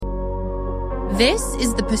This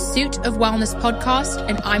is the Pursuit of Wellness podcast,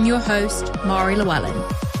 and I'm your host, Mari Llewellyn.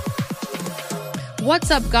 What's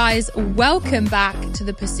up, guys? Welcome back to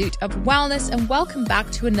the Pursuit of Wellness, and welcome back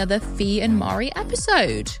to another Fee and Mari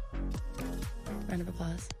episode. Round of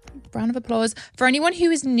applause. Round of applause. For anyone who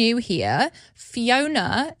is new here,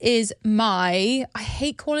 Fiona is I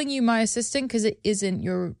hate calling you my assistant because it isn't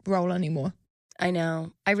your role anymore. I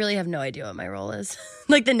know. I really have no idea what my role is.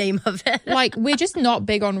 Like the name of it. Like, we're just not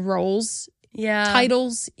big on roles.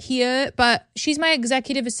 Titles here, but she's my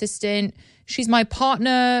executive assistant. She's my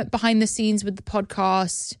partner behind the scenes with the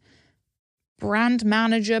podcast, brand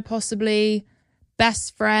manager, possibly,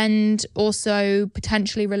 best friend, also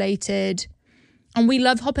potentially related. And we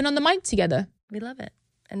love hopping on the mic together. We love it.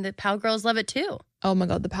 And the Pow Girls love it too. Oh my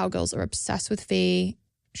God, the Pow Girls are obsessed with Fee.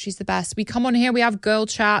 She's the best. We come on here, we have girl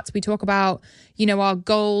chats. We talk about, our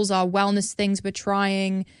goals, our wellness things we're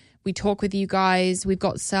trying. We talk with you guys. We've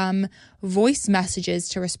got some voice messages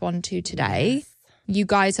to respond to today. Yes. You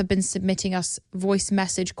guys have been submitting us voice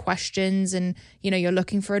message questions and, you're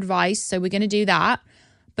looking for advice. So we're going to do that.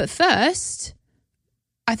 But first,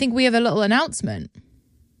 I think we have a little announcement.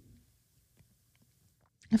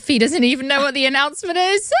 Fee doesn't even know what the announcement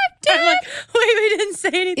is. I'm like, wait, we didn't say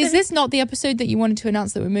anything. Is this not the episode that you wanted to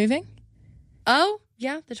announce that we're moving? Oh,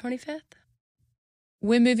 yeah, the 25th.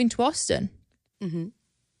 We're moving to Austin. Mm-hmm.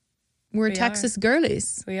 We're Texas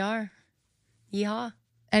girlies. We are. Yeehaw.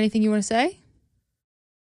 Anything you want to say?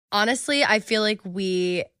 Honestly, I feel like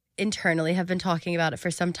we internally have been talking about it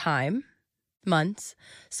for some time, months.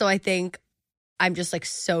 So I think I'm just like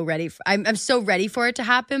so ready. I'm so ready for it to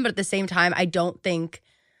happen. But at the same time, I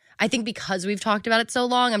think because we've talked about it so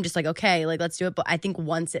long, I'm just like, okay, like let's do it. But I think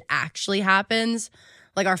once it actually happens,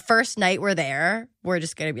 like our first night we're there, we're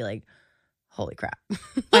just going to be like, holy crap.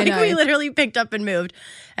 Like we literally picked up and moved.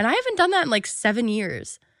 And I haven't done that in like 7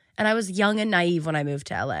 years. And I was young and naive when I moved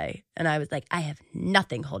to LA. And I was like, I have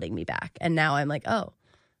nothing holding me back. And now I'm like, oh,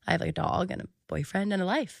 I have like a dog and a boyfriend and a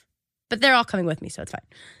life. But they're all coming with me, so it's fine.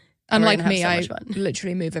 Unlike me, I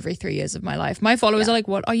literally move every 3 years of my life. My followers are like,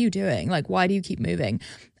 what are you doing? Like, why do you keep moving?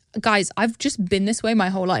 Guys, I've just been this way my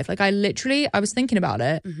whole life. Like I was thinking about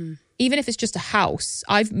it. Mm-hmm. Even if it's just a house,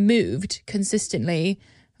 I've moved consistently.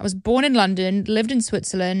 I was born in London, lived in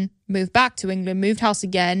Switzerland, moved back to England, moved house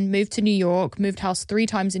again, moved to New York, moved house 3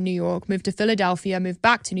 times in New York, moved to Philadelphia, moved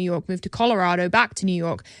back to New York, moved to Colorado, back to New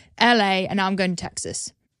York, LA, and now I'm going to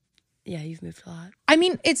Texas. Yeah, you've moved a lot. I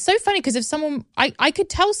mean, it's so funny because if someone, I could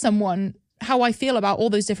tell someone how I feel about all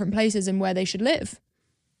those different places and where they should live.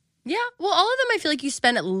 Yeah, well, all of them I feel like you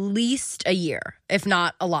spend at least a year, if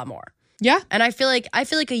not a lot more. Yeah. And I feel like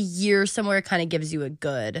a year somewhere kind of gives you a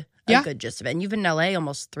good gist of it. And you've been in LA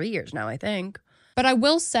almost 3 years now, I think. But I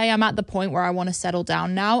will say I'm at the point where I want to settle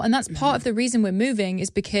down now. And that's part of the reason we're moving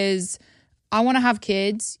is because I want to have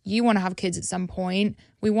kids. You want to have kids at some point.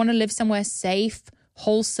 We want to live somewhere safe,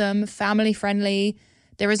 wholesome, family friendly.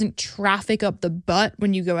 There isn't traffic up the butt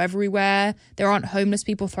when you go everywhere. There aren't homeless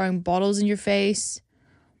people throwing bottles in your face.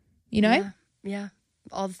 Yeah.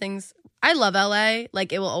 All the things. I love LA.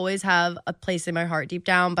 Like it will always have a place in my heart deep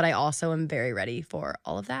down, but I also am very ready for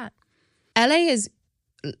all of that. LA's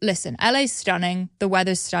stunning. The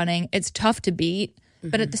weather's stunning. It's tough to beat. Mm-hmm.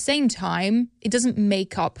 But at the same time, it doesn't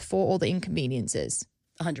make up for all the inconveniences.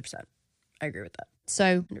 100%. I agree with that.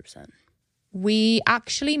 So 100%. We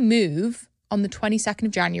actually move on the 22nd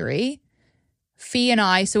of January. Fee and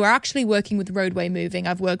I, so we're actually working with Roadway Moving.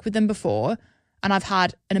 I've worked with them before and I've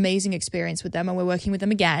had an amazing experience with them and we're working with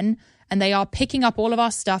them again. And they are picking up all of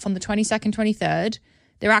our stuff on the 22nd, 23rd.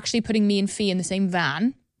 They're actually putting me and Fee in the same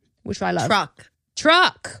van, which I love.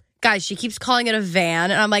 Truck. Guys, she keeps calling it a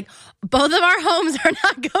van. And I'm like, both of our homes are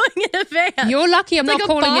not going in a van. You're lucky I'm not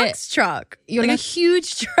calling it. It's like a box truck. You're like a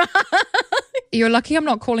huge truck. You're lucky I'm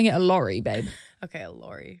not calling it a lorry, babe. Okay, a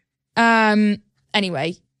lorry.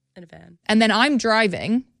 Anyway. In a van. And then I'm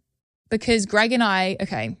driving because Greg and I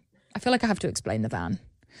feel like I have to explain the van.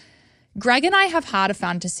 Greg and I have had a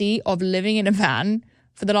fantasy of living in a van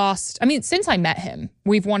since I met him,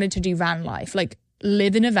 we've wanted to do van life, like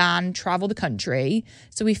live in a van, travel the country.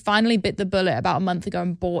 So we finally bit the bullet about a month ago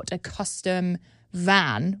and bought a custom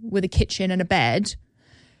van with a kitchen and a bed.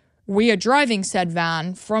 We are driving said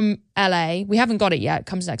van from LA. We haven't got it yet. It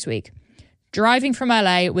comes next week. Driving from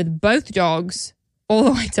LA with both dogs all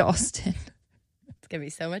the way to Austin. It's going to be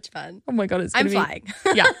so much fun. Oh my God, I'm flying.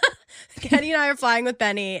 Yeah. Kenny and I are flying with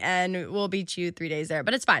Benny and we'll beat you 3 days there.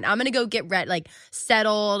 But it's fine. I'm going to go get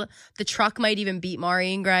settled. The truck might even beat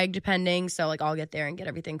Mari and Greg depending. So I'll get there and get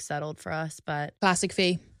everything settled for us. But classic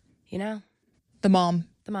Fee. The mom.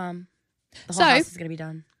 The whole house is going to be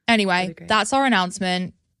done. Anyway, that's our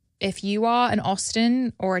announcement. if you are an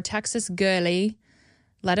Austin or a Texas girly,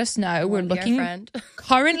 let us know. We're looking,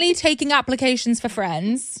 currently taking applications for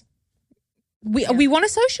friends. We want to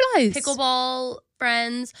socialize. Pickleball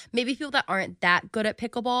friends, maybe people that aren't that good at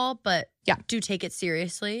pickleball, but do take it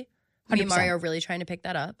seriously. 100%. Me and Mario are really trying to pick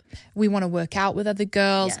that up. We want to work out with other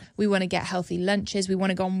girls. Yeah. We want to get healthy lunches. We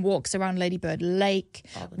want to go on walks around Lady Bird Lake.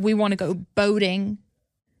 We want to go boating.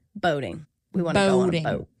 We want to go on a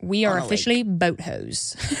boat. We are officially boat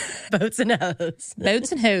hoes. Boats and hoes.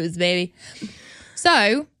 Boats and hoes, baby.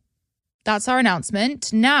 So that's our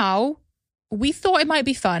announcement. Now, we thought it might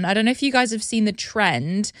be fun. I don't know if you guys have seen the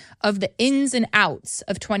trend of the ins and outs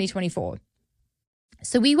of 2024.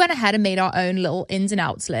 So we went ahead and made our own little ins and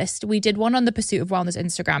outs list. We did one on the Pursuit of Wellness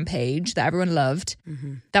Instagram page that everyone loved.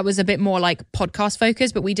 Mm-hmm. That was a bit more like podcast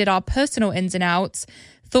focused, but we did our personal ins and outs.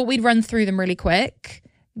 Thought we'd run through them really quick,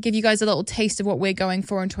 give you guys a little taste of what we're going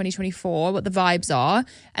for in 2024, what the vibes are,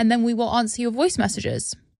 and then we will answer your voice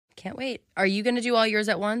messages. Can't wait. Are you going to do all yours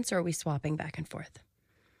at once, or are we swapping back and forth?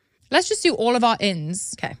 Let's just do all of our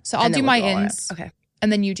ins. Okay. So I'll do my ins. Okay.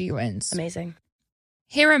 And then you do your ins. Amazing.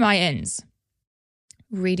 Here are my ins.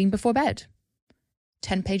 Reading before bed.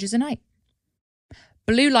 10 pages a night.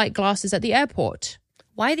 Blue light glasses at the airport.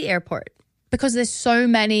 Why the airport? Because there's so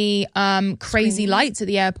many crazy lights at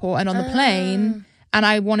the airport and on the plane, and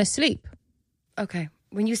I want to sleep. Okay.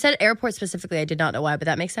 When you said airport specifically, I did not know why, but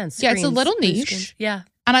that makes sense. Yeah, it's a little niche. Yeah.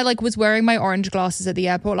 And I was wearing my orange glasses at the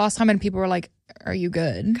airport last time, and people were like, are you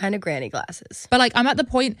good? Kind of granny glasses. But I'm at the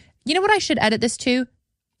point, you know what I should edit this to?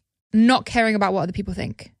 Not caring about what other people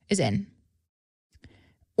think is in.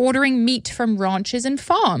 Ordering meat from ranches and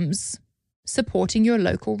farms. Supporting your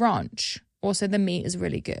local ranch. Also, the meat is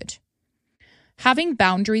really good. Having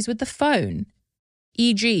boundaries with the phone.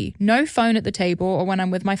 E.g., no phone at the table or when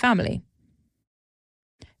I'm with my family.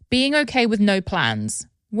 Being okay with no plans.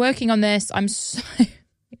 Working on this, I'm so...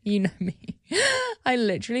 You know me. I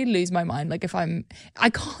literally lose my mind. I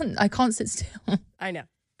can't sit still. I know.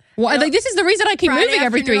 Well, this is the reason I keep Friday moving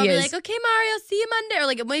every 3 years. I'll be like, okay, Mario, see you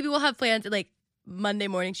Monday. Or maybe we'll have plans Monday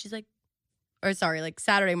morning. She's like,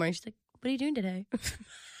 Saturday morning. She's like, what are you doing today?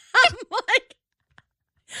 I'm like,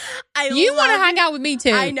 you want to hang out with me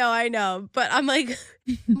too. I know. But I'm like,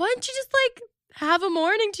 why don't you just have a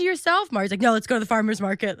morning to yourself? Mario's like, no, let's go to the farmer's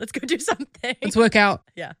market. Let's go do something. Let's work out.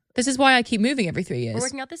 Yeah. This is why I keep moving every 3 years. We're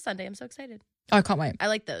working out this Sunday. I'm so excited. Oh, I can't wait. I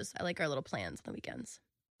like those. I like our little plans on the weekends.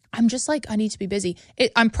 I'm just I need to be busy.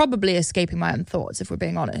 I'm probably escaping my own thoughts, if we're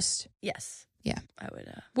being honest. Yes. Yeah. I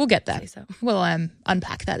would. We'll get there. So. We'll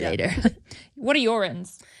unpack that later. What are your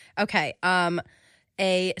ins? Okay.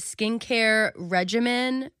 A skincare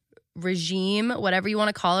regime, whatever you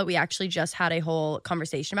want to call it. We actually just had a whole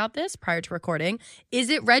conversation about this prior to recording. Is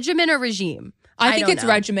it regimen or regime? I think it's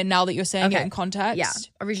regimen now that you're saying it in context. Yeah.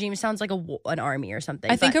 A regime sounds like an army or something.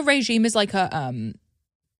 I think a regime is like a,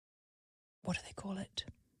 what do they call it?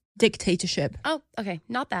 Dictatorship. Oh, okay.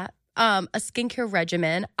 Not that. A skincare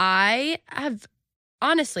regimen. I have,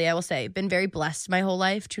 honestly, I will say, been very blessed my whole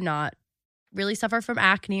life to not really suffer from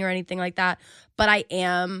acne or anything like that. But I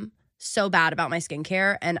am so bad about my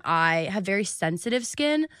skincare, and I have very sensitive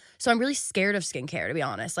skin. So I'm really scared of skincare, to be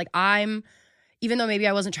honest. Even though maybe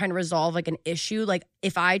I wasn't trying to resolve an issue,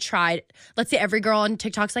 if I tried, let's say every girl on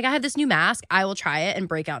TikTok's I have this new mask, I will try it and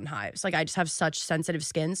break out in hives. I just have such sensitive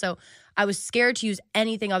skin. So I was scared to use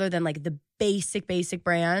anything other than the basic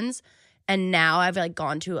brands. And now I've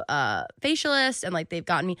gone to a facialist and they've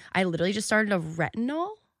gotten me, I literally just started a retinol.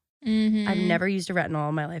 Mm-hmm. I've never used a retinol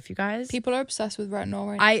in my life, you guys. People are obsessed with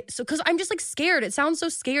retinol right now. Because I'm just scared. It sounds so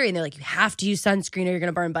scary. And they're like, you have to use sunscreen or you're going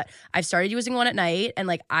to burn. But I've started using one at night. And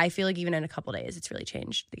I feel even in a couple days, it's really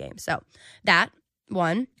changed the game. So that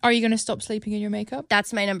one. Are you going to stop sleeping in your makeup?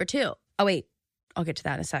 That's my number 2. Oh, wait. I'll get to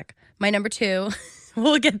that in a sec. My number 2,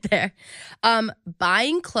 we'll get there.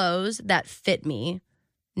 Buying clothes that fit me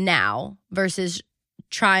now versus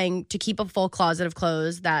trying to keep a full closet of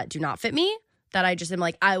clothes that do not fit me. That I just am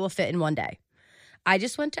I will fit in one day. I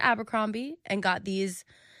just went to Abercrombie and got these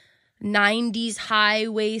 90s high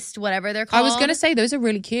waist, whatever they're called. I was going to say, those are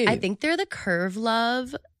really cute. I think they're the Curve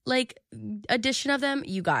Love, edition of them.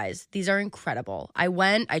 You guys, these are incredible. I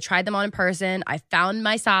tried them on in person. I found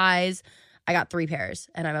my size. I got 3 pairs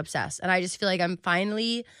and I'm obsessed. And I just feel I'm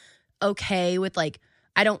finally okay with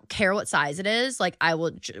I don't care what size it is. I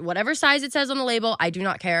will, whatever size it says on the label, I do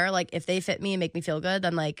not care. If they fit me and make me feel good,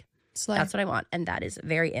 then Slay. That's what I want. And that is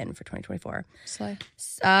very in for 2024. Slay.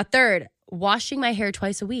 Third, washing my hair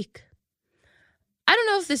twice a week. I don't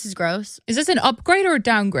know if this is gross. Is this an upgrade or a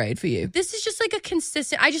downgrade for you? This is just a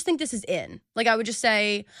consistent, I just think this is in. I would just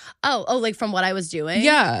say, from what I was doing.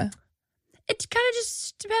 Yeah. It kind of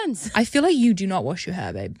just depends. I feel like you do not wash your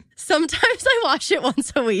hair, babe. Sometimes I wash it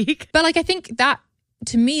once a week. But like, I think that,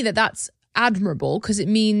 to me, that's admirable because it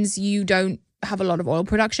means you don't have a lot of oil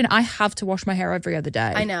production. I have to wash my hair every other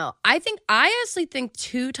day. I know. I honestly think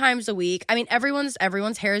 2 times a week. I mean,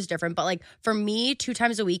 everyone's hair is different, but like for me, 2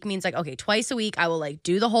 times a week means like, okay, twice a week, I will like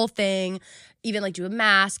do the whole thing, even like do a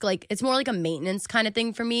mask. Like it's more like a maintenance kind of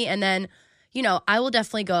thing for me. And then, you know, I will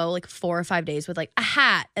definitely go like 4 or 5 days with like a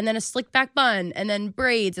hat and then a slick back bun and then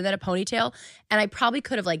braids and then a ponytail. And I probably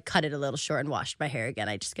could have like cut it a little short and washed my hair again.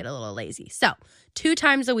 I just get a little lazy. So 2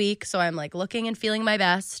 times a week. So I'm like looking and feeling my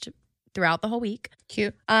best throughout the whole week.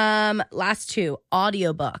 Cute. Last 2,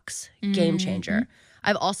 audiobooks, game changer.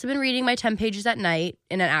 I've also been reading my 10 pages at night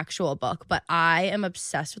in an actual book, but I am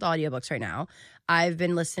obsessed with audiobooks right now. I've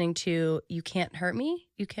been listening to You Can't Hurt Me.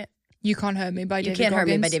 You Can't Hurt Me by David Goggins. You Can't Hurt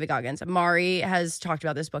Me by David Goggins. Mari has talked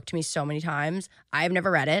about this book to me so many times. I've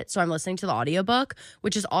never read it, so I'm listening to the audiobook,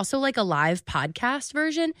 which is also like a live podcast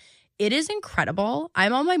version. It is incredible.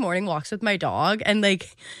 I'm on my morning walks with my dog and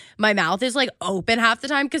like my mouth is like open half the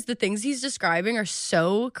time because the things he's describing are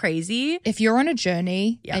so crazy. If you're on a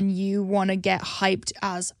journey and you want to get hyped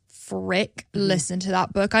as frick, listen to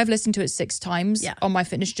that book. I've listened to it 6 times on my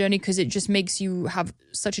fitness journey because it just makes you have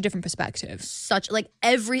such a different perspective. Such like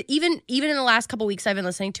even in the last couple weeks I've been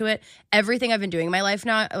listening to it, everything I've been doing in my life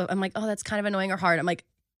now, I'm like, oh, that's kind of annoying or hard. I'm like,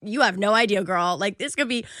 you have no idea, girl. Like this could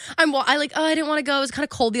be, I didn't want to go. It was kind of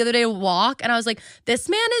cold the other day to walk. And I was like, this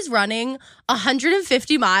man is running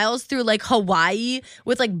 150 miles through like Hawaii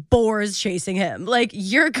with like boars chasing him. Like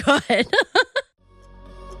you're good.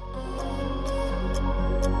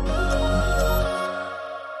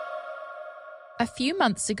 A few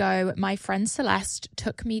months ago, my friend Celeste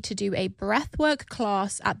took me to do a breathwork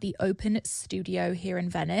class at the Open Studio here in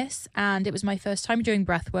Venice. And it was my first time doing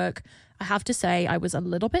breathwork. I have to say, I was a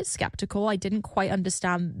little bit skeptical. I didn't quite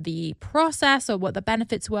understand the process or what the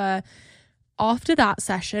benefits were. After that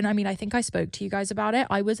session, I mean, I think I spoke to you guys about it.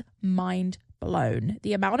 I was mind blown.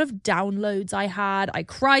 The amount of downloads I had, I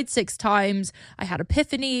cried 6 times, I had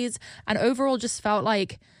epiphanies, and overall just felt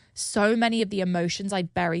like so many of the emotions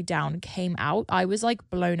I'd buried down came out. I was like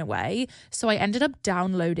blown away. So I ended up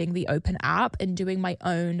downloading the Open app and doing my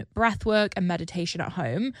own breath work and meditation at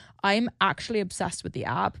home. I'm actually obsessed with the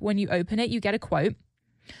app. When you open it, you get a quote.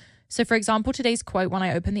 So for example, today's quote when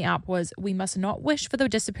I opened the app was, "We must not wish for the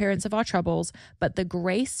disappearance of our troubles, but the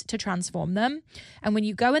grace to transform them." And when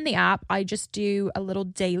you go in the app, I just do a little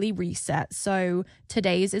daily reset. So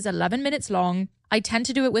today's is 11 minutes long. I tend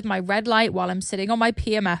to do it with my red light while I'm sitting on my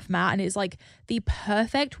PMF mat, and it's like the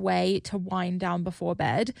perfect way to wind down before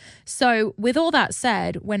bed. So with all that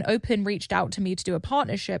said, when Open reached out to me to do a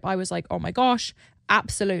partnership, I was like, oh my gosh,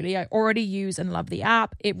 absolutely. I already use and love the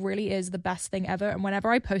app. It really is the best thing ever. And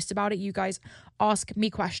whenever I post about it, you guys ask me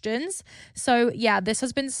questions. So yeah, this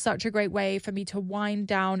has been such a great way for me to wind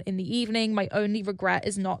down in the evening. My only regret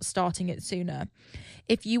is not starting it sooner.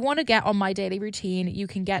 If you want to get on my daily routine, you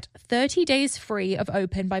can get 30 days free of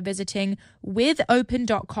Open by visiting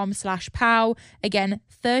withopen.com/pow. Again,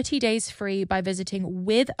 30 days free by visiting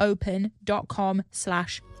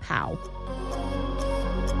withopen.com/pow.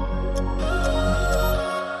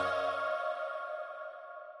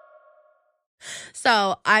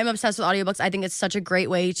 So I'm obsessed with audiobooks. I think it's such a great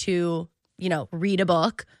way to, read a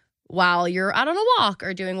book while you're out on a walk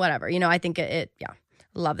or doing whatever. I think it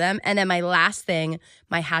love them. And then my last thing,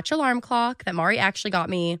 my Hatch alarm clock that Mari actually got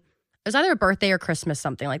me. It was either a birthday or Christmas,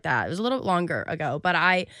 something like that. It was a little longer ago, but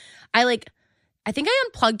I think I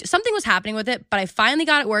unplugged. Something was happening with it, but I finally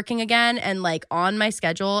got it working again and like on my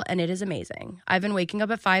schedule, and it is amazing. I've been waking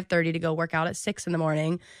up at 5:30 to go work out at 6 in the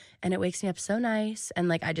morning, and it wakes me up so nice. And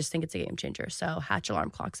like, I just think it's a game changer. So Hatch alarm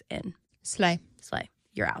clock's in. Slay.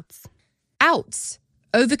 You're outs.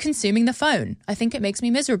 Over-consuming the phone. I think it makes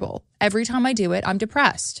me miserable. Every time I do it, I'm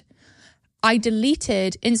depressed. I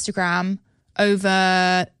deleted Instagram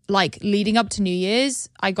over like leading up to New Year's.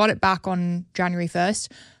 I got it back on January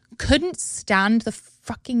 1st. Couldn't stand the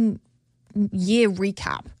fucking year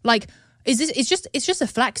recap. Like, it's just a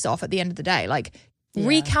flex off at the end of the day. Like,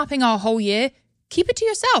 recapping our whole year, keep it to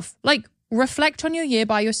yourself. Like, reflect on your year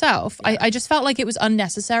by yourself. Yeah. I just felt like it was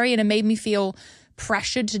unnecessary and it made me feel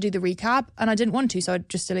pressured to do the recap, and I didn't want to, so I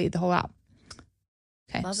just deleted the whole app.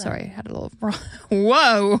 Okay, sorry, I had a little...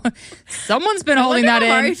 Whoa! Someone's been holding that in.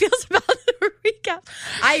 Mari feels about the recap.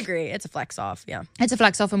 I agree. It's a flex off, yeah. It's a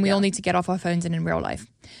flex off, and we all need to get off our phones and in real life.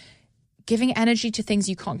 Giving energy to things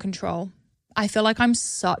you can't control. I feel like I'm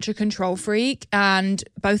such a control freak, and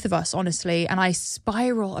both of us, honestly, and I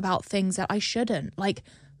spiral about things that I shouldn't. Like,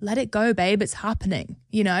 let it go, babe. It's happening,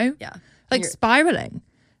 Yeah. Like spiraling.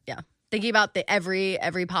 Yeah. Thinking about the every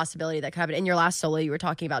possibility that could happen. In your last solo, you were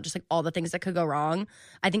talking about just like all the things that could go wrong.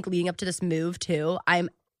 I think leading up to this move too, I'm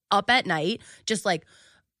up at night just like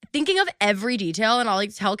thinking of every detail, and I'll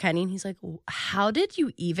like tell Kenny, and he's like, how did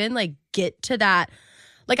you even like get to that?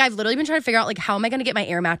 Like, I've literally been trying to figure out, like, how am I going to get my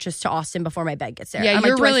air mattress to Austin before my bed gets there? Yeah, I'm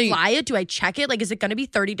you're like, do really- I fly it? Do I check it? Like, is it going to be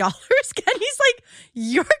 $30? Kenny's like,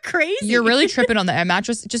 you're crazy. You're really tripping on the air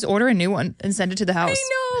mattress. Just order a new one and send it to the house. I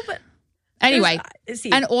know, but Anyway,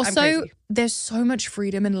 see, and I'm also crazy. there's so much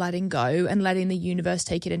freedom in letting go and letting the universe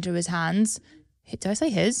take it into his hands. Did I say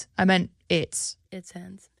his? I meant it's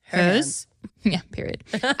hands. hers. Yeah, period.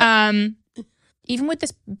 Even with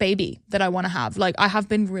this baby that I want to have, like I have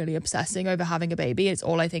been really obsessing over having a baby. It's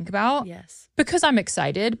all I think about. Yes. Because I'm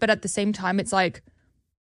excited, but at the same time, it's like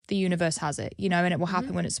the universe has it, you know, and it will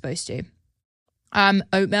happen when it's supposed to.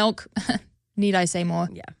 Oat milk, need I say more?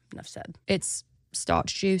 Yeah, enough said. It's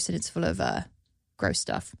starch juice and it's full of gross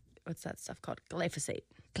stuff. What's that stuff called? Glyphosate.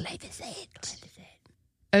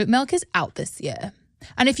 Oat milk is out this year.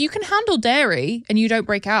 And if you can handle dairy and you don't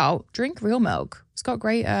break out, drink real milk. It's got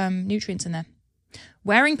great nutrients in there.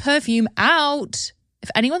 Wearing perfume out. If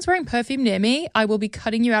anyone's wearing perfume near me, I will be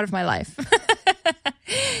cutting you out of my life.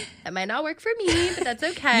 That might not work for me, but that's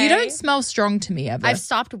okay. You don't smell strong to me ever. I've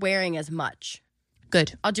stopped wearing as much.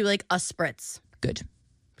 Good. I'll do like a spritz Good.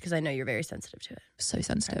 because I know you're very sensitive to it. So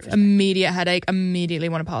sensitive. Immediate headache. Immediately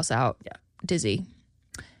want to pass out. Yeah. Dizzy.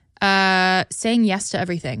 Saying yes to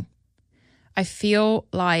everything. I feel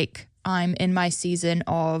like I'm in my season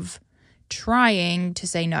of trying to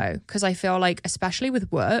say no because I feel like, especially with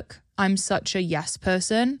work, I'm such a yes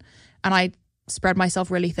person and I spread myself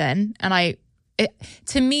really thin. And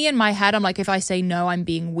to me in my head, I'm like, if I say no, I'm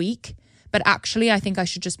being weak. But actually, I think I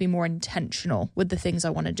should just be more intentional with the things I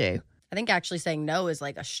want to do. I think actually saying no is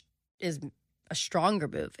like is a stronger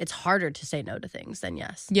move. It's harder to say no to things than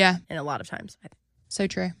yes. Yeah, And a lot of times. so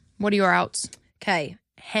true. What are your outs? Okay,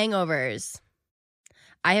 hangovers.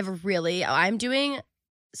 I'm doing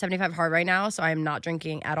 75 hard right now, so I'm not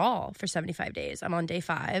drinking at all for 75 days. I'm on day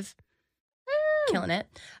 5. Killing it.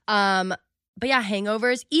 But yeah,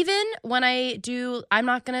 hangovers. Even when I'm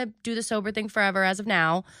not going to do the sober thing forever as of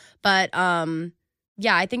now. But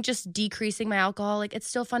yeah, I think just decreasing my alcohol. Like, it's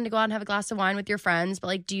still fun to go out and have a glass of wine with your friends, but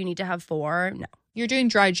like, do you need to have 4? No. You're doing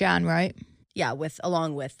dry Jan, right? Yeah,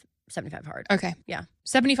 along with 75 hard. Okay. Yeah.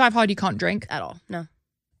 75 hard you can't drink. At all. No.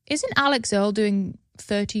 Isn't Alex Earl doing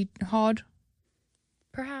 30 hard?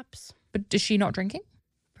 Perhaps. But is she not drinking?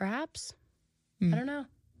 Perhaps. Hmm. I don't know.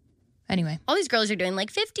 Anyway. All these girls are doing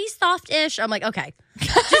like 50 soft-ish. I'm like, okay.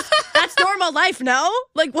 That's normal life, no?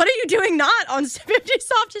 Like, what are you doing not on 50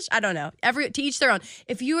 soft-ish? I don't know. To each their own.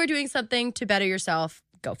 If you are doing something to better yourself,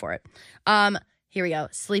 go for it. Here we go.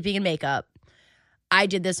 Sleeping and makeup. I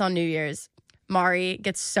did this on New Year's. Mari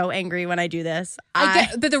gets so angry when I do this.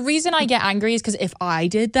 But the reason I get angry is because if I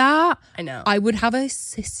did that, I know. I would have a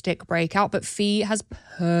cystic breakout. But Fee has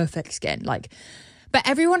perfect skin. But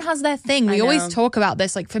everyone has their thing. We always talk about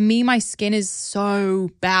this. Like, for me, my skin is so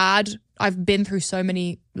bad. I've been through so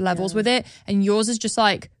many levels with it. And yours is just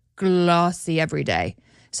like glossy every day.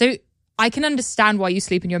 So I can understand why you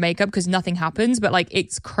sleep in your makeup because nothing happens, but like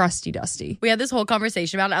it's crusty dusty. We had this whole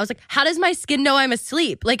conversation about it. I was like, how does my skin know I'm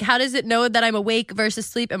asleep? Like, how does it know that I'm awake versus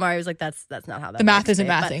sleep? And Mari was like, that's not how that The math works, isn't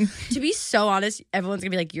babe. mathing. But to be so honest, everyone's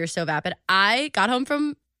gonna be like, you're so vapid. I got home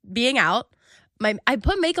from being out. I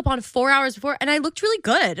put makeup on 4 hours before and I looked really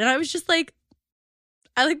good. And I was just like,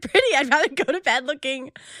 I look pretty. I'd rather go to bed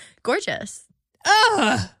looking gorgeous.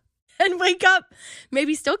 Ugh. And wake up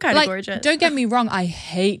maybe still kind of gorgeous. Don't get me wrong. I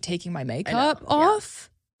hate taking my makeup yeah. off.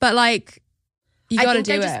 But like, you got to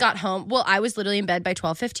do it. I just got home. Well, I was literally in bed by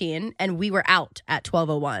 12:15 and we were out at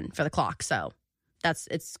 12:01 for the clock. So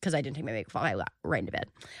it's because I didn't take my makeup off. I got right into bed.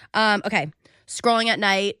 Okay. Scrolling at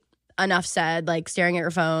night. Enough said. Like, staring at your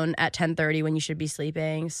phone at 10:30 when you should be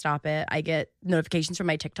sleeping. Stop it. I get notifications from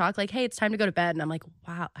my TikTok like, hey, it's time to go to bed. And I'm like,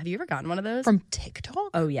 wow. Have you ever gotten one of those? From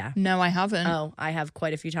TikTok? Oh, yeah. No, I haven't. Oh, I have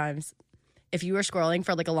quite a few times. If you were scrolling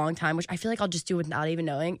for like a long time, which I feel like I'll just do without even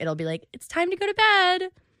knowing, it'll be like, it's time to go to bed.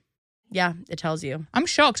 Yeah, it tells you. I'm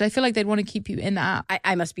shocked. I feel like they'd want to keep you in the app.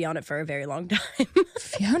 I must be on it for a very long time.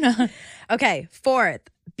 Fiona. Okay, 4th,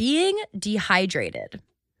 being dehydrated.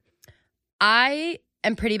 I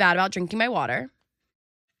am pretty bad about drinking my water.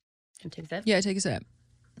 Can I take a sip? Yeah, take a sip.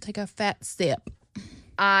 Take a fat sip.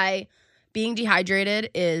 Being dehydrated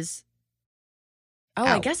is, I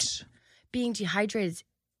Out. guess being dehydrated is,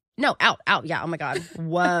 no, out. Yeah, oh my God.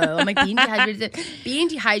 Whoa. I'm like, being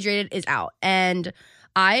dehydrated is out. And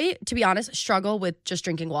I, to be honest, struggle with just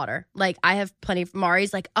drinking water. Like, I have plenty of,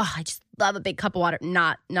 Mari's like, oh, I just love a big cup of water.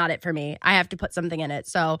 Not it for me. I have to put something in it.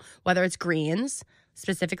 So whether it's greens,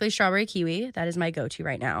 specifically strawberry kiwi, that is my go-to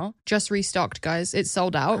right now. Just restocked, guys. It's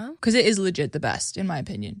sold out because it is legit the best, in my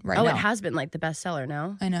opinion, right now. Oh, it has been like the best seller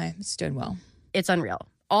now. I know. It's doing well. It's unreal.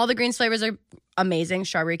 All the greens flavors are amazing.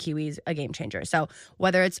 Strawberry kiwi is a game changer. So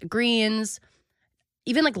whether it's greens,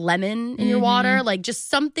 even like lemon in your water, like just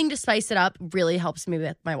something to spice it up really helps me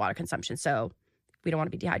with my water consumption. So we don't want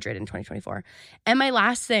to be dehydrated in 2024. And my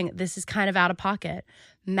last thing, this is kind of out of pocket,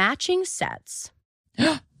 matching sets.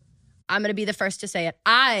 I'm going to be the first to say it.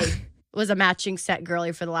 I was a matching set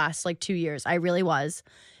girly for the last like 2 years. I really was.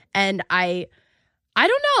 And I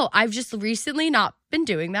don't know. I've just recently not been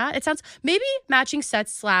doing that. It sounds maybe matching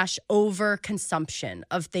sets / overconsumption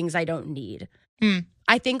of things I don't need.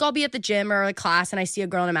 I think I'll be at the gym or a class and I see a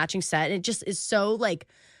girl in a matching set and it just is so like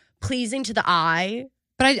pleasing to the eye.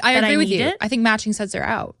 But I agree with you. It. I think matching sets are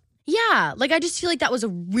out. Yeah. Like I just feel like that was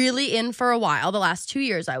really in for a while, the last 2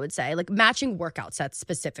 years, I would say. Like matching workout sets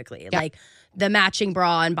specifically. Yeah. Like the matching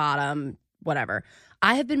bra and bottom, whatever.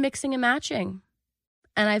 I have been mixing and matching.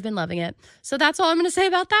 And I've been loving it. So that's all I'm going to say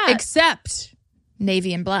about that. Except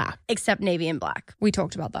navy and black. Except navy and black. We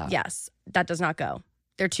talked about that. Yes. That does not go.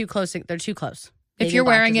 They're too close. They're too close. If you're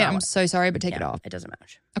wearing it, I'm so sorry, but take it off. It doesn't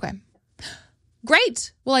match. Okay.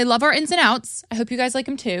 Great. Well, I love our ins and outs. I hope you guys like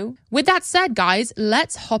them too. With that said, guys,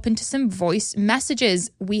 let's hop into some voice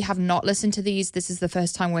messages. We have not listened to these. This is the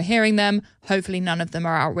first time we're hearing them. Hopefully none of them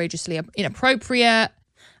are outrageously inappropriate.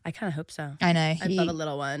 I kind of hope so. I know. I love a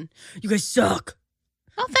little one. You guys suck.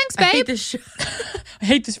 Oh, thanks, babe. I hate this show. I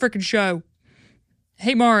hate this freaking show. I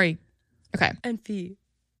hate Mari. Okay. And Fee.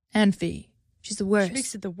 And Fee. She's the worst. She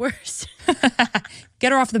makes it the worst.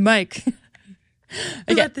 Get her off the mic.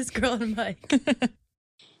 Who got this girl on the mic?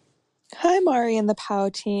 Hi, Mari and the POW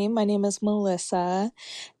team. My name is Melissa,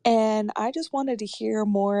 and I just wanted to hear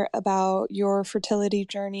more about your fertility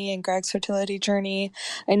journey and Greg's fertility journey.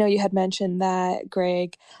 I know you had mentioned that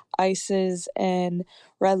Greg ices and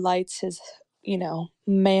red lights his,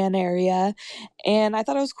 man area, and I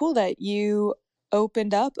thought it was cool that you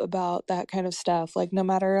opened up about that kind of stuff. Like, no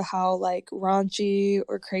matter how, raunchy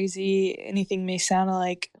or crazy anything may sound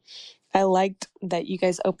like, I liked that you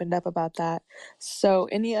guys opened up about that. So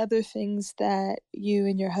any other things that you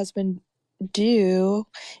and your husband do,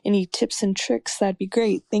 any tips and tricks, that'd be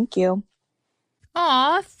great. Thank you.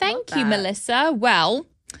 Aw, thank you, Melissa. Well,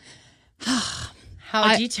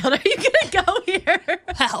 how detailed are you going to go here?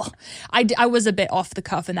 Well, I was a bit off the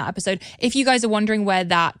cuff in that episode. If you guys are wondering where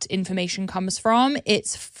that information comes from,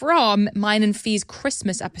 it's from mine and Fee's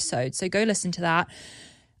Christmas episode. So go listen to that.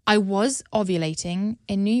 I was ovulating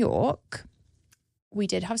in New York. We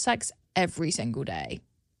did have sex every single day.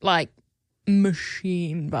 Like,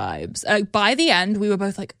 machine vibes. By the end, we were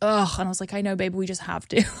both like, ugh. And I was like, I know, baby, we just have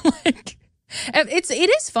to. It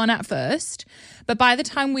is fun at first. But by the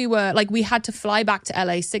time we were, we had to fly back to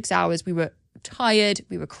LA 6 hours. We were tired.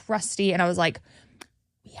 We were crusty. And I was like,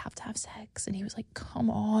 we have to have sex. And he was like, come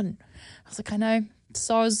on. I was like, I know.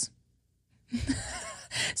 Soz.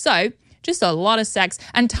 So just a lot of sex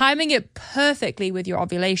and timing it perfectly with your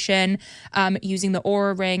ovulation, using the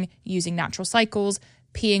Aura ring, using natural cycles,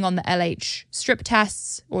 peeing on the LH strip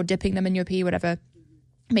tests or dipping them in your pee, whatever,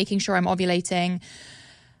 making sure I'm ovulating.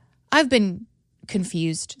 I've been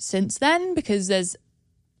confused since then because there's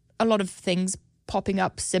a lot of things popping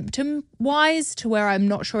up symptom-wise to where I'm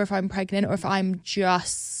not sure if I'm pregnant or if I'm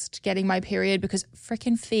just getting my period because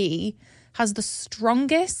frickin' Fee has the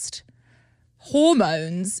strongest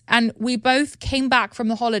hormones, and we both came back from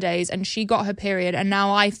the holidays and she got her period, and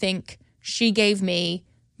now I think she gave me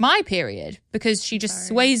my period because she just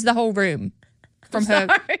sways the whole room from her.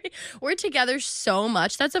 We're together so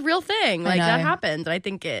much. That's a real thing. That happens. I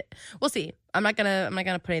think we'll see. I'm not gonna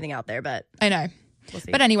put anything out there, but I know. We'll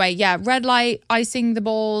see. But anyway, yeah, red light, icing the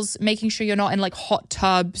balls, making sure you're not in hot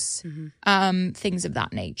tubs, things of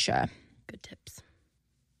that nature. Good tips.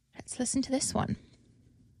 Let's listen to this one.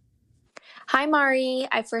 Hi, Mari.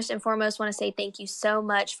 I first and foremost want to say thank you so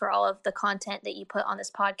much for all of the content that you put on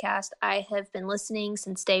this podcast. I have been listening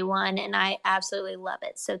since day one, and I absolutely love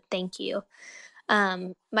it. So thank you.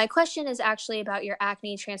 My question is actually about your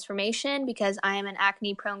acne transformation because I am an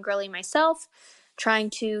acne-prone girly myself, trying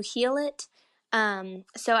to heal it.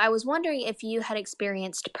 So I was wondering if you had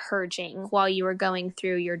experienced purging while you were going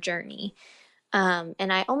through your journey.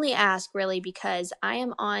 And I only ask really because I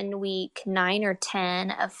am on week 9 or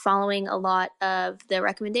 10 of following a lot of the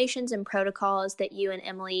recommendations and protocols that you and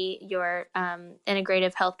Emily, your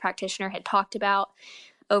integrative health practitioner, had talked about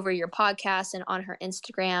over your podcast and on her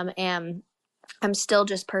Instagram. And I'm still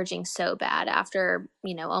just purging so bad after,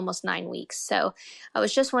 almost 9 weeks. So I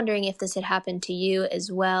was just wondering if this had happened to you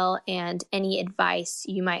as well, and any advice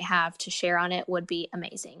you might have to share on it would be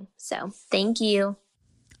amazing. So thank you.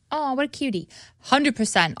 Oh, what a cutie.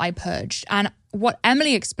 100% I purged. And what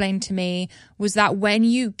Emily explained to me was that when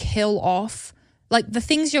you kill off, like the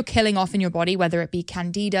things you're killing off in your body, whether it be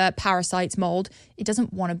candida, parasites, mold, it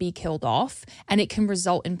doesn't want to be killed off, and it can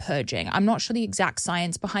result in purging. I'm not sure the exact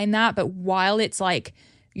science behind that, but while it's like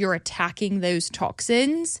you're attacking those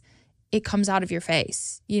toxins, it comes out of your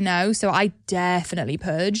face, So I definitely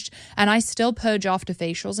purged, and I still purge after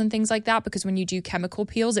facials and things like that, because when you do chemical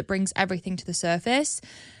peels, it brings everything to the surface.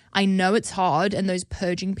 I know it's hard and those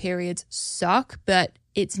purging periods suck, but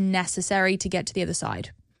it's necessary to get to the other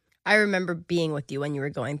side. I remember being with you when you were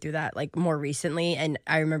going through that, like more recently. And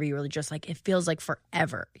I remember you were just like, it feels like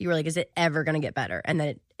forever. You were like, is it ever going to get better? And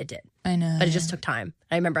then it did. I know. But it just took time.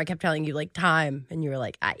 I remember I kept telling you like time. And you were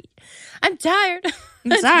like, I'm tired.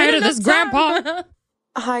 I'm tired of this grandpa.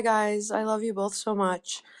 Hi, guys. I love you both so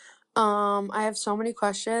much. I have so many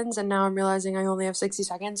questions, and now I'm realizing I only have 60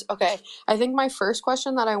 seconds. Okay. I think my first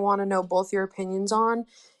question that I want to know both your opinions on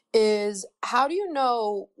is, how do you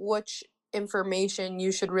know which information you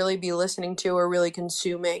should really be listening to or really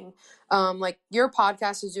consuming? Like your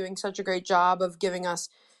podcast is doing such a great job of giving us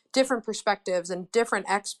different perspectives and different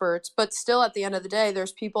experts, but still at the end of the day,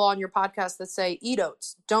 there's people on your podcast that say eat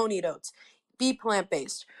oats, don't eat oats, be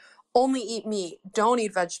plant-based, only eat meat, don't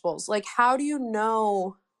eat vegetables. Like, how do you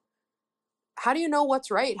know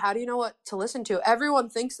what's right? How do you know what to listen to? Everyone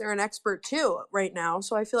thinks they're an expert too right now,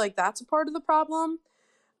 so I feel like that's a part of the problem.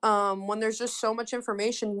 When there's just so much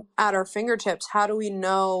information at our fingertips, how do we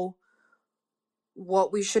know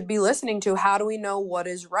what we should be listening to? How do we know what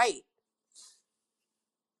is right?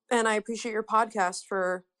 And I appreciate your podcast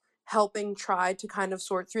for helping try to kind of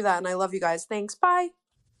sort through that. And I love you guys. Thanks. Bye.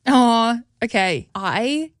 Aw, okay.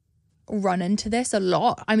 I run into this a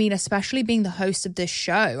lot. I mean, especially being the host of this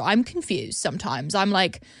show, I'm confused sometimes. I'm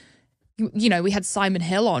like, we had Simon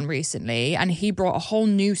Hill on recently, and he brought a whole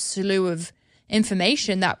new slew of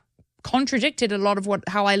information that contradicted a lot of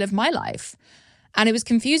how I live my life. And it was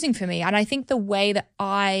confusing for me. And I think the way that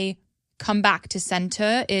I come back to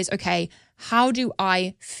center is, okay, how do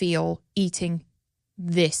I feel eating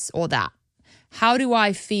this or that? How do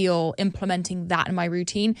I feel implementing that in my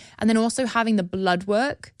routine? And then also having the blood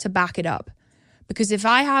work to back it up. Because if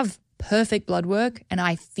I have perfect blood work and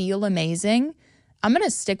I feel amazing, I'm going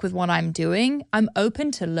to stick with what I'm doing. I'm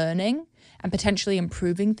open to learning and potentially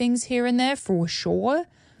improving things here and there for sure.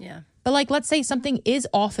 Yeah. But like, let's say something is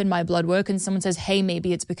off in my blood work and someone says, hey,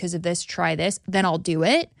 maybe it's because of this, try this, then I'll do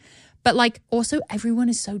it. But like, also everyone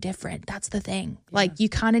is so different. That's the thing. Yeah. Like, you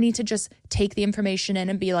kind of need to just take the information in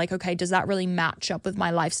and be like, okay, does that really match up with my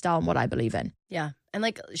lifestyle and what I believe in? Yeah. And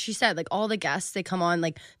like she said, like all the guests, they come on,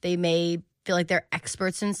 like they may feel like they're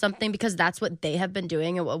experts in something because that's what they have been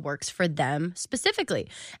doing and what works for them specifically.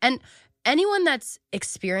 And anyone that's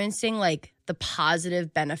experiencing like the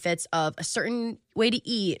positive benefits of a certain way to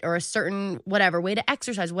eat or a certain whatever way to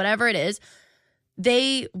exercise, whatever it is,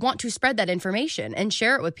 they want to spread that information and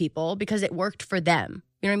share it with people because it worked for them.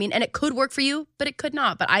 You know what I mean? And it could work for you, but it could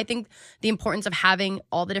not. But I think the importance of having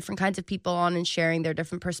all the different kinds of people on and sharing their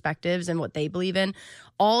different perspectives and what they believe in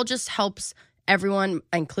all just helps everyone,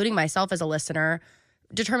 including myself as a listener,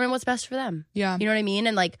 determine what's best for them. Yeah. You know what I mean?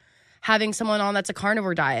 And like having someone on that's a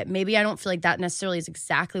carnivore diet, maybe I don't feel like that necessarily is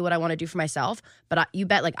exactly what I want to do for myself, but you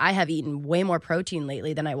bet like I have eaten way more protein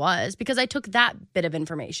lately than I was because I took that bit of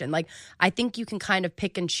information. Like I think you can kind of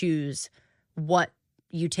pick and choose what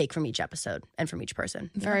you take from each episode and from each person.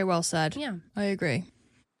 Very well said. Yeah. I agree.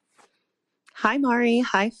 Hi, Mari.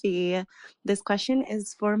 Hi, Fee. This question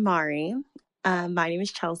is for Mari. My name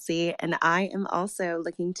is Chelsea, and I am also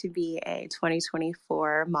looking to be a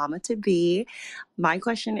 2024 mama-to-be. My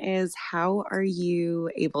question is, how are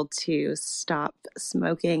you able to stop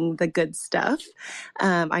smoking the good stuff?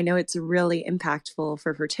 I know it's really impactful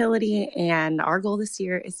for fertility, and our goal this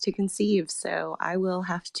year is to conceive, so I will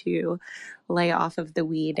have to lay off of the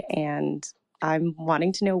weed, and I'm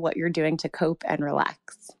wanting to know what you're doing to cope and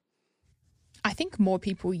relax. I think more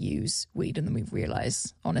people use weed than we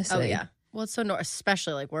realize, honestly. Oh, yeah. Well, it's so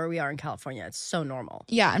especially like where we are in California, it's so normal.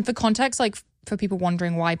 Yeah, and for context, like for people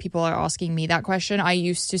wondering why people are asking me that question, I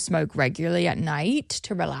used to smoke regularly at night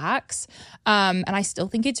to relax, and I still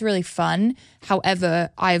think it's really fun. However,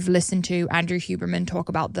 I've listened to Andrew Huberman talk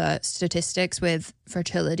about the statistics with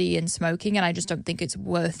fertility and smoking, and I just don't think it's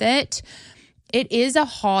worth it. It is a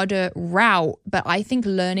harder route, but I think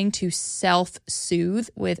learning to self-soothe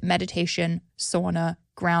with meditation, sauna,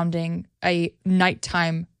 grounding, a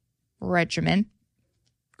nighttime regime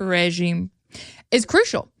is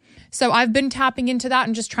crucial. So I've been tapping into that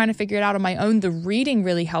and just trying to figure it out on my own. The reading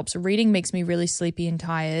really helps. Reading makes me really sleepy and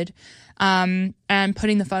tired, and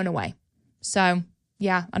putting the phone away. So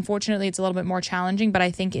yeah, unfortunately, it's a little bit more challenging, but I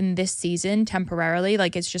think in this season, temporarily,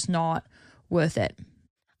 like it's just not worth it.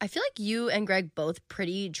 I feel like you and Greg both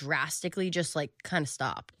pretty drastically just like kind of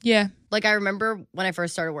stopped. Yeah. Like I remember when I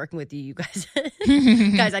first started working with you guys,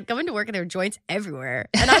 I'd come into work and there were joints everywhere.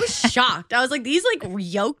 And I was shocked. I was like, these like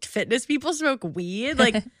yoked fitness people smoke weed.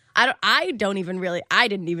 Like I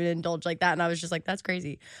didn't even indulge like that. And I was just like, that's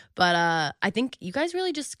crazy. But I think you guys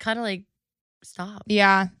really just kind of like stopped.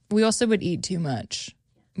 Yeah. We also would eat too much.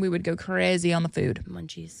 We would go crazy on the food.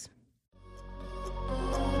 Munchies.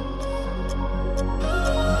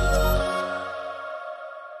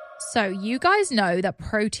 So you guys know that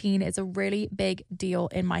protein is a really big deal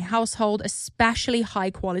in my household, especially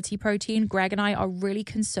high quality protein. Greg and I are really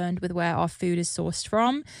concerned with where our food is sourced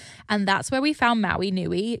from. And that's where we found Maui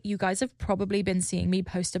Nui. You guys have probably been seeing me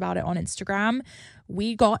post about it on Instagram.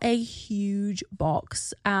 We got a huge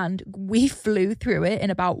box and we flew through it in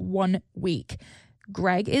about 1 week.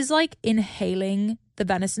 Greg is like inhaling the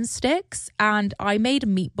venison sticks and I made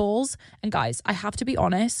meatballs. And guys, I have to be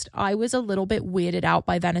honest, I was a little bit weirded out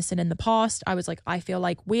by venison in the past. I was like, I feel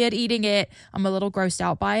like weird eating it. I'm a little grossed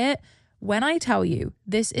out by it. When I tell you,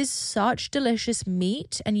 this is such delicious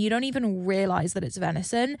meat and you don't even realize that it's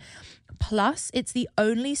venison. Plus, it's the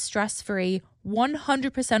only stress-free,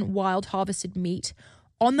 100% wild harvested meat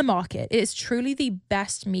on the market. It is truly the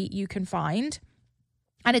best meat you can find.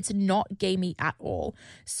 And it's not gamey at all.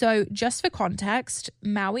 So just for context,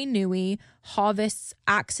 Maui Nui harvests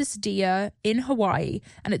axis deer in Hawaii,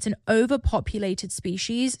 and it's an overpopulated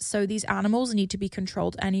species. So these animals need to be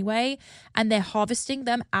controlled anyway. And they're harvesting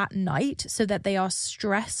them at night so that they are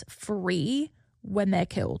stress-free when they're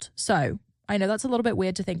killed. So I know that's a little bit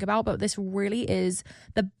weird to think about, but this really is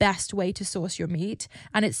the best way to source your meat,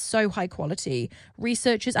 and it's so high quality.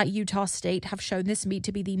 Researchers at Utah State have shown this meat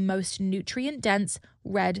to be the most nutrient-dense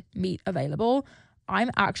red meat available.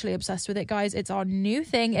 I'm actually obsessed with it, guys. It's our new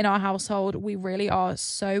thing in our household. We really are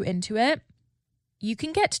so into it. You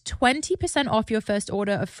can get 20% off your first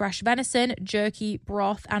order of fresh venison, jerky,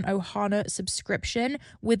 broth, and Ohana subscription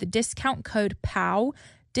with discount code POW.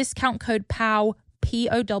 Discount code POW.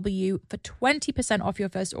 POW for 20% off your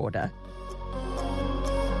first order.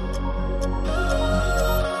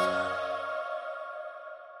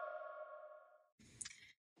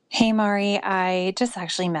 Hey, Mari, I just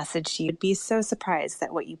actually messaged you. I'd be so surprised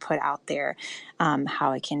at what you put out there,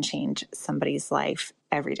 how it can change somebody's life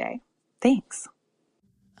every day. Thanks.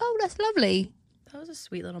 Oh, that's lovely. That was a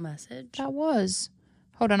sweet little message. That was.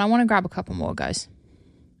 Hold on, I want to grab a couple more, guys.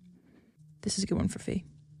 This is a good one for Fee,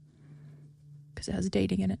 because it has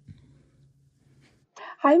dating in it.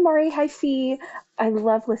 Hi, Mari. Hi, Fee. I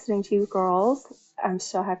love listening to you girls. I'm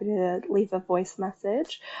so happy to leave a voice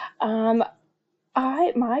message.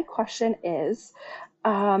 My question is,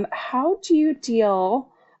 how do you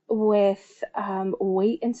deal with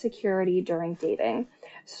weight insecurity during dating?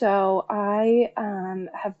 So I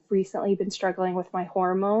have recently been struggling with my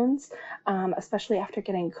hormones, especially after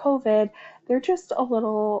getting COVID. They're just a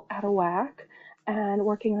little out of whack, and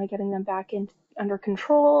working on getting them back under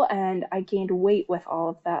control. And I gained weight with all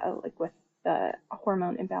of that, like with the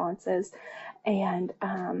hormone imbalances, and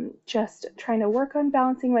just trying to work on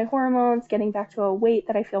balancing my hormones, getting back to a weight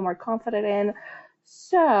that I feel more confident in.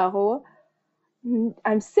 So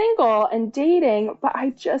I'm single and dating, but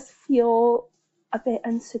I just feel a bit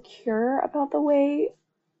insecure about the way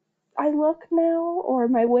I look now or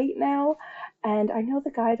my weight now. And I know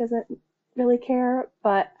the guy doesn't really care,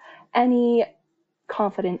 but any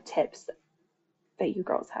confident tips that you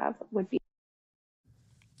girls have would be.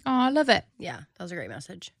 Oh, I love it. Yeah, that was a great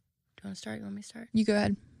message. Do you want to start? You want me to start? You go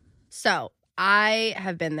ahead. So I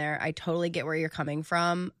have been there. I totally get where you're coming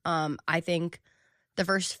from. I think the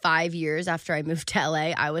first 5 years after I moved to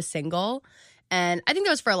LA, I was single. And I think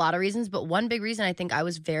that was for a lot of reasons, but one big reason, I think I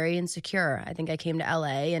was very insecure. I think I came to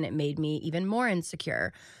LA and it made me even more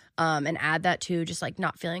insecure. And add that to just like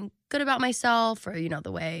not feeling good about myself or, you know,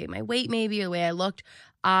 the way my weight maybe, or the way I looked.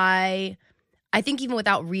 I think even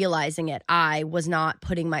without realizing it, I was not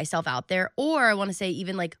putting myself out there, or I want to say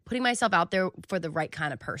even like putting myself out there for the right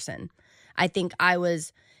kind of person. I think I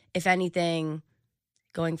was, if anything,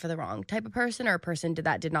 going for the wrong type of person, or a person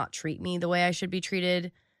that did not treat me the way I should be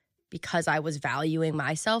treated because I was valuing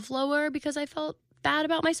myself lower because I felt bad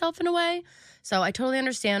about myself in a way. So I totally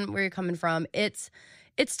understand where you're coming from. It's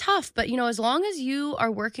tough, but you know, as long as you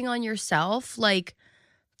are working on yourself, like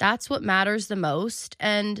that's what matters the most.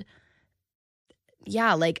 And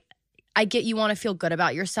yeah, like I get you want to feel good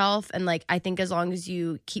about yourself. And like, I think as long as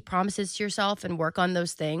you keep promises to yourself and work on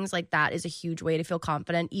those things, like that is a huge way to feel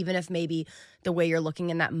confident, even if maybe the way you're looking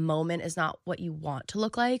in that moment is not what you want to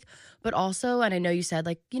look like. But also, and I know you said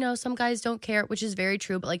like, you know, some guys don't care, which is very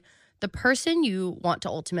true, but like the person you want to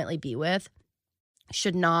ultimately be with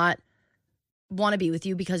should not want to be with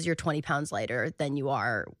you because you're 20 pounds lighter than you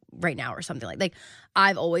are right now or something like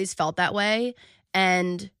I've always felt that way.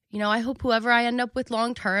 And you know, I hope whoever I end up with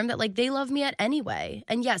long term that like they love me at anyway.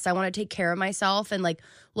 And yes, I want to take care of myself and like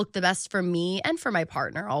look the best for me and for my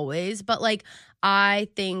partner always. But like I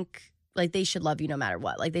think like they should love you no matter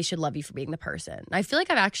what. Like they should love you for being the person. I feel like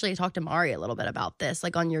I've actually talked to Mari a little bit about this,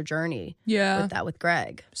 like on your journey with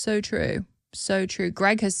Greg. So true. So true.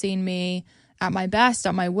 Greg has seen me at my best,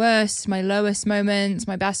 at my worst, my lowest moments,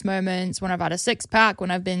 my best moments, when I've had a six pack,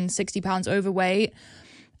 when I've been 60 pounds overweight.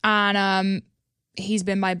 And he's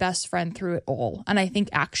been my best friend through it all. And I think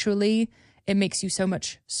actually it makes you so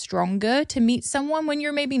much stronger to meet someone when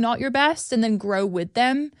you're maybe not your best and then grow with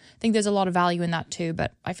them. I think there's a lot of value in that too,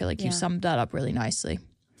 but I feel like you summed that up really nicely.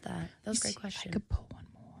 That was a great question. I could pull one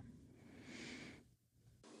more.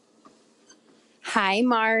 Hi,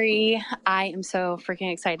 Mari. I am so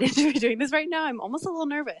freaking excited to be doing this right now. I'm almost a little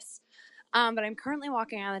nervous. But I'm currently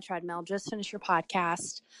walking on the treadmill, just finished your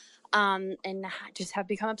podcast. And just have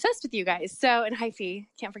become obsessed with you guys. So, and hi, Fee.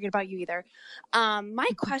 Can't forget about you either. My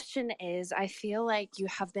question is, I feel like you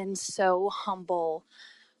have been so humble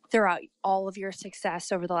throughout all of your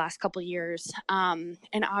success over the last couple of years. And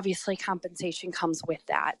obviously compensation comes with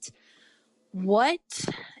that. What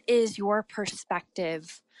is your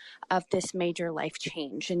perspective of this major life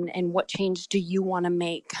change? And what change do you want to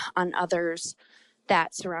make on others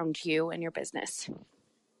that surround you and your business?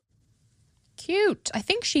 Cute. I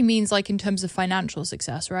think she means like in terms of financial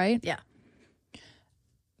success, right? Yeah.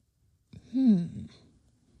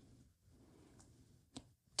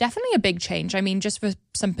 Definitely a big change. I mean, just for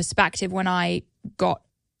some perspective, when I got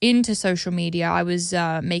into social media, I was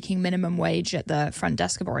making minimum wage at the front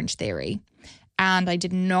desk of Orange Theory. And I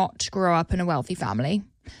did not grow up in a wealthy family.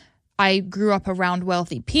 I grew up around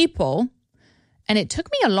wealthy people. And it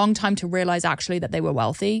took me a long time to realize actually that they were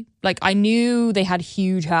wealthy. Like I knew they had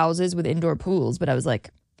huge houses with indoor pools, but I was like,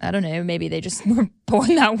 I don't know, maybe they just were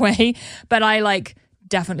born that way. But I like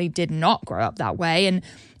definitely did not grow up that way. And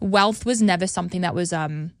wealth was never something that was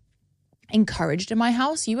encouraged in my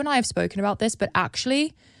house. You and I have spoken about this, but actually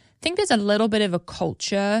I think there's a little bit of a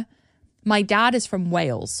culture. My dad is from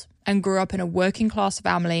Wales and grew up in a working class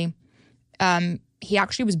family. He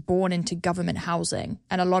actually was born into government housing.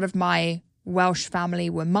 And a lot of my Welsh family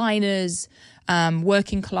were miners,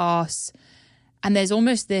 working class. And there's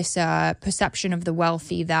almost this perception of the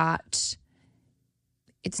wealthy that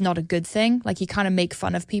it's not a good thing. Like you kind of make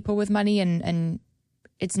fun of people with money and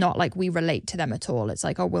it's not like we relate to them at all. It's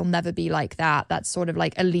like, oh, we'll never be like that. That's sort of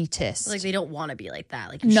like elitist. Like they don't want to be like that.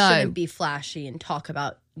 Like you shouldn't be flashy and talk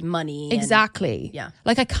about money. Exactly. Yeah.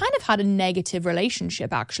 Like I kind of had a negative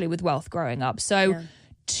relationship actually with wealth growing up. So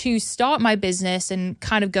to start my business and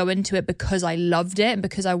kind of go into it because I loved it and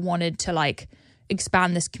because I wanted to like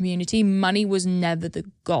expand this community, money was never the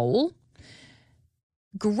goal.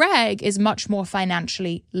 Greg is much more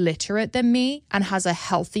financially literate than me and has a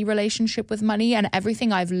healthy relationship with money. And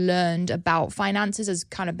everything I've learned about finances has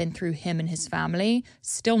kind of been through him and his family.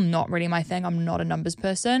 Still not really my thing. I'm not a numbers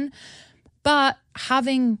person. But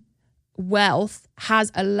having wealth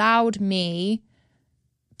has allowed me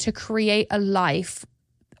to create a life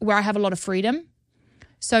where I have a lot of freedom.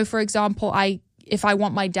 So, for example, if I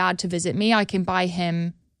want my dad to visit me, I can buy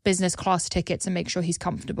him business class tickets and make sure he's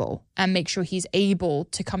comfortable and make sure he's able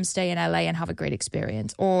to come stay in LA and have a great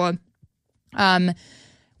experience. Or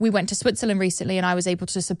we went to Switzerland recently and I was able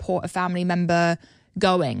to support a family member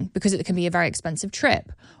going because it can be a very expensive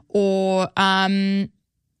trip. Or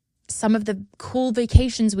some of the cool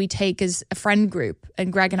vacations we take as a friend group,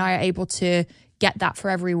 and Greg and I are able to get that for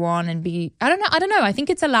everyone and be, I don't know. I think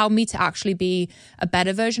it's allowed me to actually be a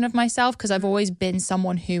better version of myself because I've always been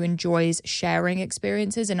someone who enjoys sharing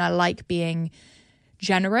experiences and I like being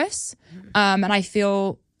generous. And I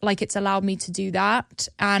feel like it's allowed me to do that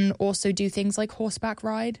and also do things like horseback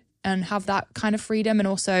ride and have that kind of freedom and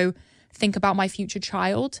also think about my future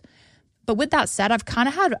child. But with that said, I've kind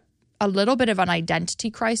of had a little bit of an identity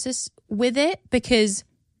crisis with it because,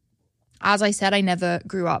 as I said, I never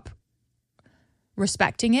grew up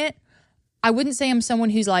respecting it. I wouldn't say I'm someone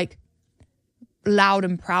who's like loud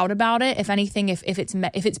and proud about it. If anything, if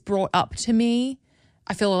it's brought up to me,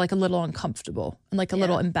 I feel like a little uncomfortable and like a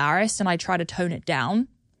little embarrassed, and I try to tone it down.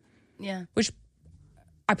 Yeah. Which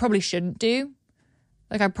I probably shouldn't do.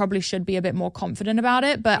 Like I probably should be a bit more confident about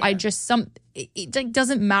it, but I just it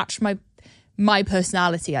doesn't match my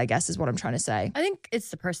personality, I guess is what I'm trying to say. I think it's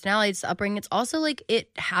the personality, it's the upbringing. It's also like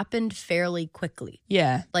it happened fairly quickly.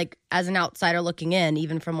 Yeah. Like as an outsider looking in,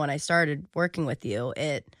 even from when I started working with you,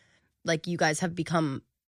 like you guys have become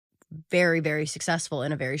very, very successful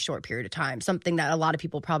in a very short period of time. Something that a lot of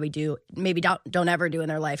people probably do, maybe don't ever do in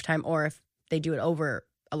their lifetime, or if they do it over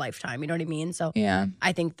a lifetime, you know what I mean? So yeah,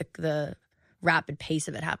 I think the rapid pace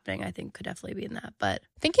of it happening, I think could definitely be in that. But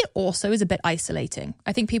I think it also is a bit isolating.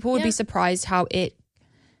 I think people would be surprised how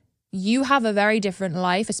you have a very different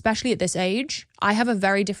life, especially at this age. I have a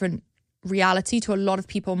very different reality to a lot of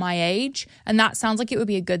people my age, and that sounds like it would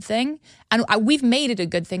be a good thing. And we've made it a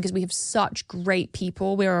good thing because we have such great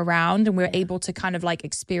people we're around, and we're able to kind of like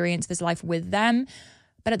experience this life with them.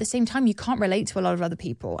 But at the same time, you can't relate to a lot of other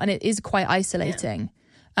people, and it is quite isolating.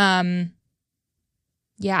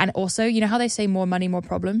 Yeah, and also, you know how they say more money, more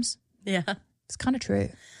problems? Yeah. It's kind of true.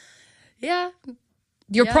 Yeah.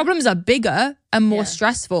 Your problems are bigger and more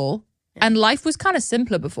stressful, and life was kind of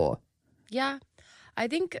simpler before. Yeah. I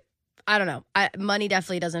think, I don't know. Money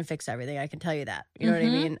definitely doesn't fix everything. I can tell you that. You know what I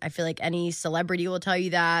mean? I feel like any celebrity will tell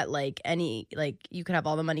you that. Like you could have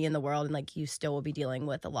all the money in the world and like you still will be dealing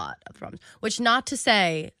with a lot of problems. Which, not to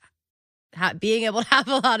say being able to have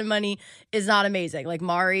a lot of money is not amazing. Like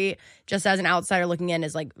Mari, just as an outsider looking in,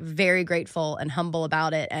 is like very grateful and humble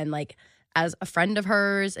about it. And like as a friend of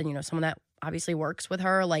hers and, you know, someone that obviously works with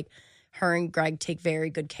her, like her and Greg take very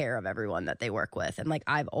good care of everyone that they work with. And like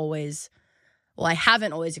I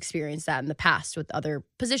haven't always experienced that in the past with other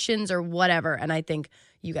positions or whatever. And I think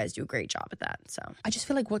you guys do a great job at that. So I just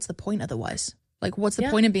feel like, what's the point otherwise? Like, what's the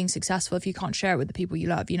point of being successful if you can't share it with the people you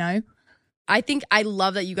love, you know? I think I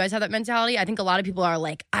love that you guys have that mentality. I think a lot of people are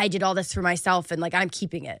like, I did all this for myself and like I'm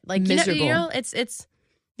keeping it. Like, miserable. You know, it's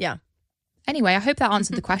yeah. Anyway, I hope that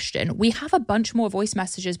answered the question. We have a bunch more voice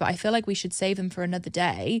messages, but I feel like we should save them for another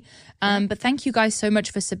day. But thank you guys so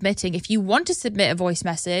much for submitting. If you want to submit a voice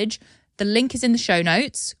message, the link is in the show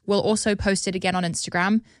notes. We'll also post it again on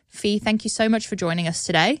Instagram. Fee, thank you so much for joining us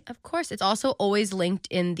today. Of course. It's also always linked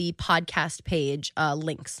in the podcast page,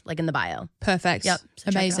 links, like in the bio. Perfect. Yep. So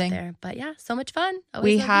amazing. check it out there. But yeah, so much fun.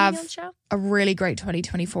 We have a really great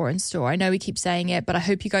 2024 in store. I know we keep saying it, but I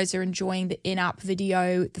hope you guys are enjoying the in-app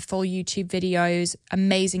video, the full YouTube videos,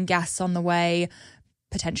 amazing guests on the way,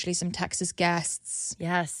 potentially some Texas guests.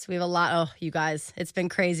 Yes, we have a lot. Oh, you guys, it's been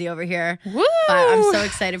crazy over here. Woo! But I'm so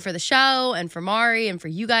excited for the show and for Mari and for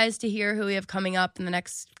you guys to hear who we have coming up in the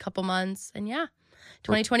next couple months. And yeah,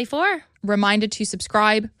 2024. Reminder to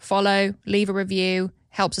subscribe, follow, leave a review.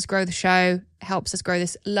 Helps us grow the show, helps us grow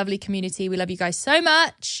this lovely community. We love you guys so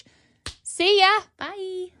much. See ya.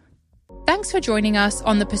 Bye. Thanks for joining us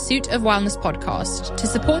on the Pursuit of Wellness podcast. To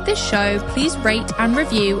support this show, please rate and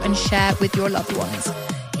review and share with your loved ones.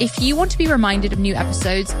 If you want to be reminded of new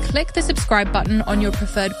episodes, click the subscribe button on your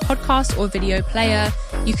preferred podcast or video player.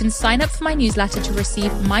 You can sign up for my newsletter to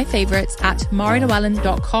receive my favorites at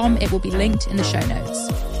marilewellen.com. It will be linked in the show notes.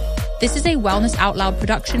 This is a Wellness Out Loud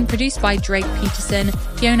production produced by Drake Peterson,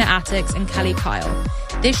 Fiona Attucks, and Kelly Kyle.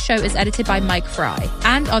 This show is edited by Mike Fry,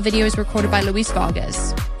 and our video is recorded by Luis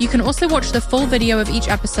Vargas. You can also watch the full video of each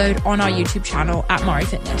episode on our YouTube channel at Mari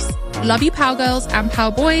Fitness. Love you, Pow Girls and Pow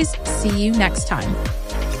Boys. See you next time.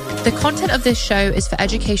 The content of this show is for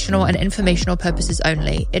educational and informational purposes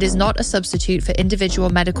only. It is not a substitute for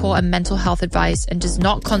individual medical and mental health advice and does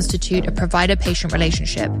not constitute a provider-patient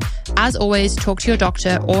relationship. As always, talk to your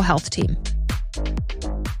doctor or health team.